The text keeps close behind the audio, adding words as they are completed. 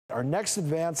Our next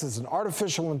advance is an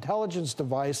artificial intelligence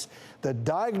device that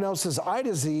diagnoses eye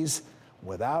disease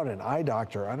without an eye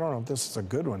doctor. I don't know if this is a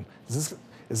good one. Is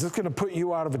this going to put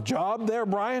you out of a job there,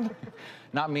 Brian?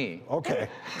 Not me. Okay.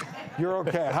 You're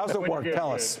okay. How's it work?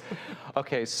 Tell us.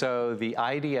 Okay, so the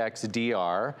IDX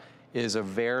DR is a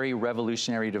very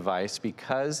revolutionary device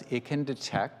because it can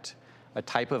detect a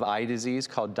type of eye disease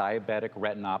called diabetic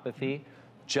retinopathy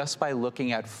just by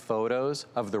looking at photos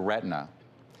of the retina.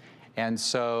 And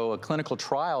so a clinical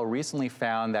trial recently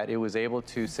found that it was able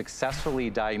to successfully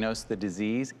diagnose the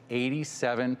disease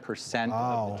 87%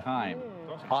 of the time,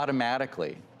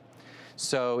 automatically.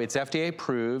 So it's FDA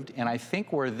approved, and I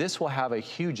think where this will have a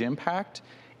huge impact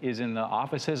is in the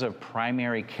offices of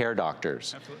primary care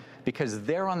doctors. Absolutely. Because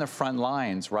they're on the front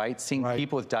lines, right? Seeing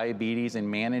people with diabetes and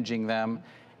managing them.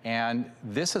 And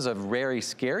this is a very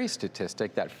scary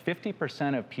statistic that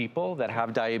 50% of people that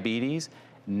have diabetes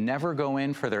never go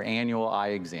in for their annual eye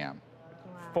exam.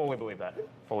 Wow. Fully believe that.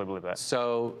 Fully believe that.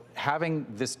 So having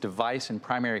this device in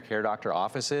primary care doctor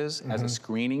offices as a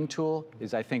screening tool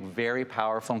is, I think, very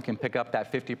powerful and can pick up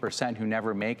that 50% who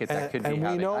never make it that could be having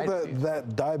eye disease. And we know that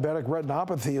diabetic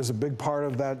retinopathy is a big part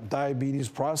of that diabetes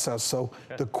process. So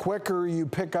the quicker you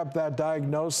pick up that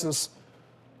diagnosis,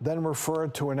 then refer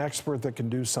it to an expert that can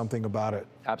do something about it.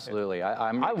 Absolutely.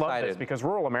 I'm excited. I love this because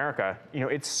rural America,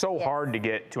 it's so hard to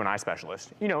get to an eye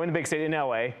specialist. In the big city, in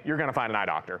LA, you're going to find an eye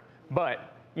doctor.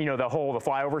 But, the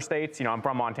flyover states, I'm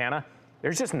from Montana,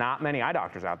 there's just not many eye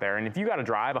doctors out there. And if you got to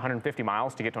drive 150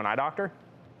 miles to get to an eye doctor,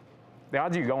 the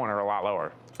odds of you going are a lot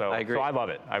lower. So I agree. So I love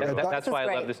it. That's why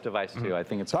I love this device too. I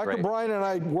think it's great. Dr. Brian and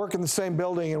I work in the same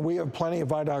building, and we have plenty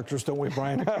of eye doctors, don't we,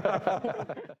 Brian?